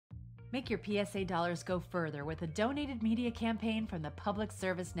Make your PSA dollars go further with a donated media campaign from the Public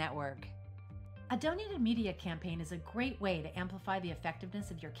Service Network. A donated media campaign is a great way to amplify the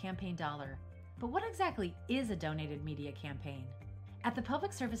effectiveness of your campaign dollar. But what exactly is a donated media campaign? At the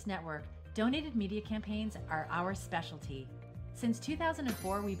Public Service Network, donated media campaigns are our specialty. Since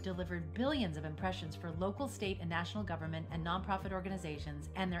 2004, we've delivered billions of impressions for local, state, and national government and nonprofit organizations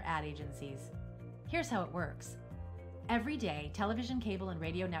and their ad agencies. Here's how it works. Every day, television, cable, and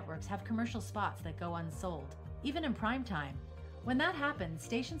radio networks have commercial spots that go unsold, even in prime time. When that happens,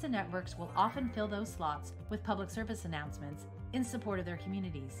 stations and networks will often fill those slots with public service announcements in support of their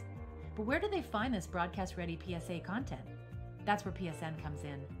communities. But where do they find this broadcast-ready PSA content? That's where PSN comes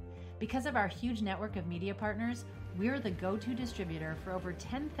in. Because of our huge network of media partners, we're the go-to distributor for over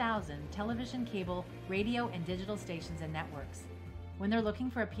 10,000 television, cable, radio, and digital stations and networks. When they're looking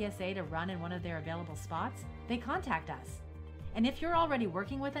for a PSA to run in one of their available spots, they contact us. And if you're already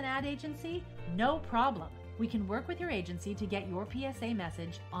working with an ad agency, no problem. We can work with your agency to get your PSA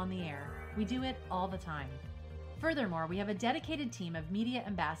message on the air. We do it all the time. Furthermore, we have a dedicated team of media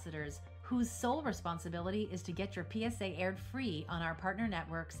ambassadors whose sole responsibility is to get your PSA aired free on our partner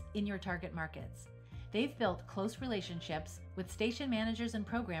networks in your target markets. They've built close relationships with station managers and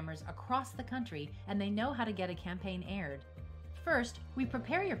programmers across the country, and they know how to get a campaign aired. First, we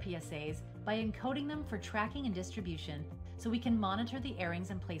prepare your PSAs by encoding them for tracking and distribution so we can monitor the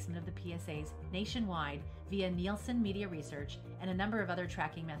airings and placement of the PSAs nationwide via Nielsen Media Research and a number of other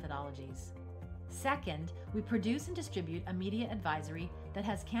tracking methodologies. Second, we produce and distribute a media advisory that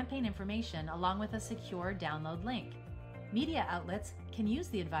has campaign information along with a secure download link. Media outlets can use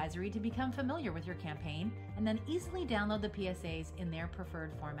the advisory to become familiar with your campaign and then easily download the PSAs in their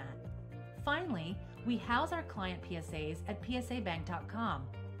preferred format. Finally, we house our client PSAs at psabank.com,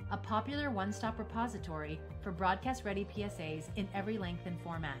 a popular one-stop repository for broadcast-ready PSAs in every length and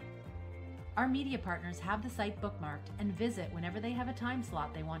format. Our media partners have the site bookmarked and visit whenever they have a time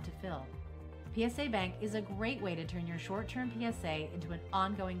slot they want to fill. PSA Bank is a great way to turn your short-term PSA into an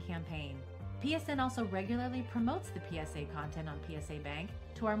ongoing campaign. PSN also regularly promotes the PSA content on PSA Bank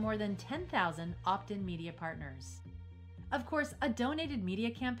to our more than 10,000 opt-in media partners. Of course, a donated media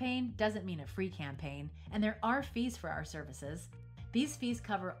campaign doesn't mean a free campaign, and there are fees for our services. These fees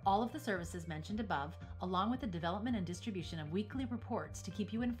cover all of the services mentioned above, along with the development and distribution of weekly reports to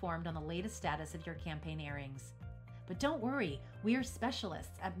keep you informed on the latest status of your campaign airings. But don't worry, we are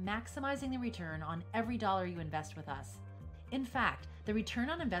specialists at maximizing the return on every dollar you invest with us. In fact, the return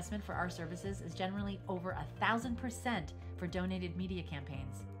on investment for our services is generally over 1,000% for donated media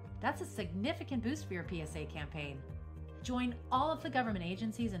campaigns. That's a significant boost for your PSA campaign. Join all of the government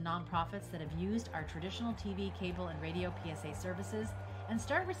agencies and nonprofits that have used our traditional TV, cable, and radio PSA services and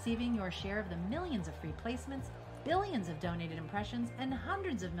start receiving your share of the millions of free placements, billions of donated impressions, and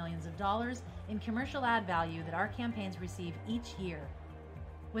hundreds of millions of dollars in commercial ad value that our campaigns receive each year.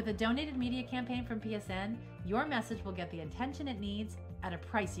 With a donated media campaign from PSN, your message will get the attention it needs at a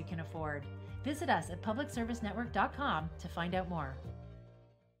price you can afford. Visit us at publicservicenetwork.com to find out more.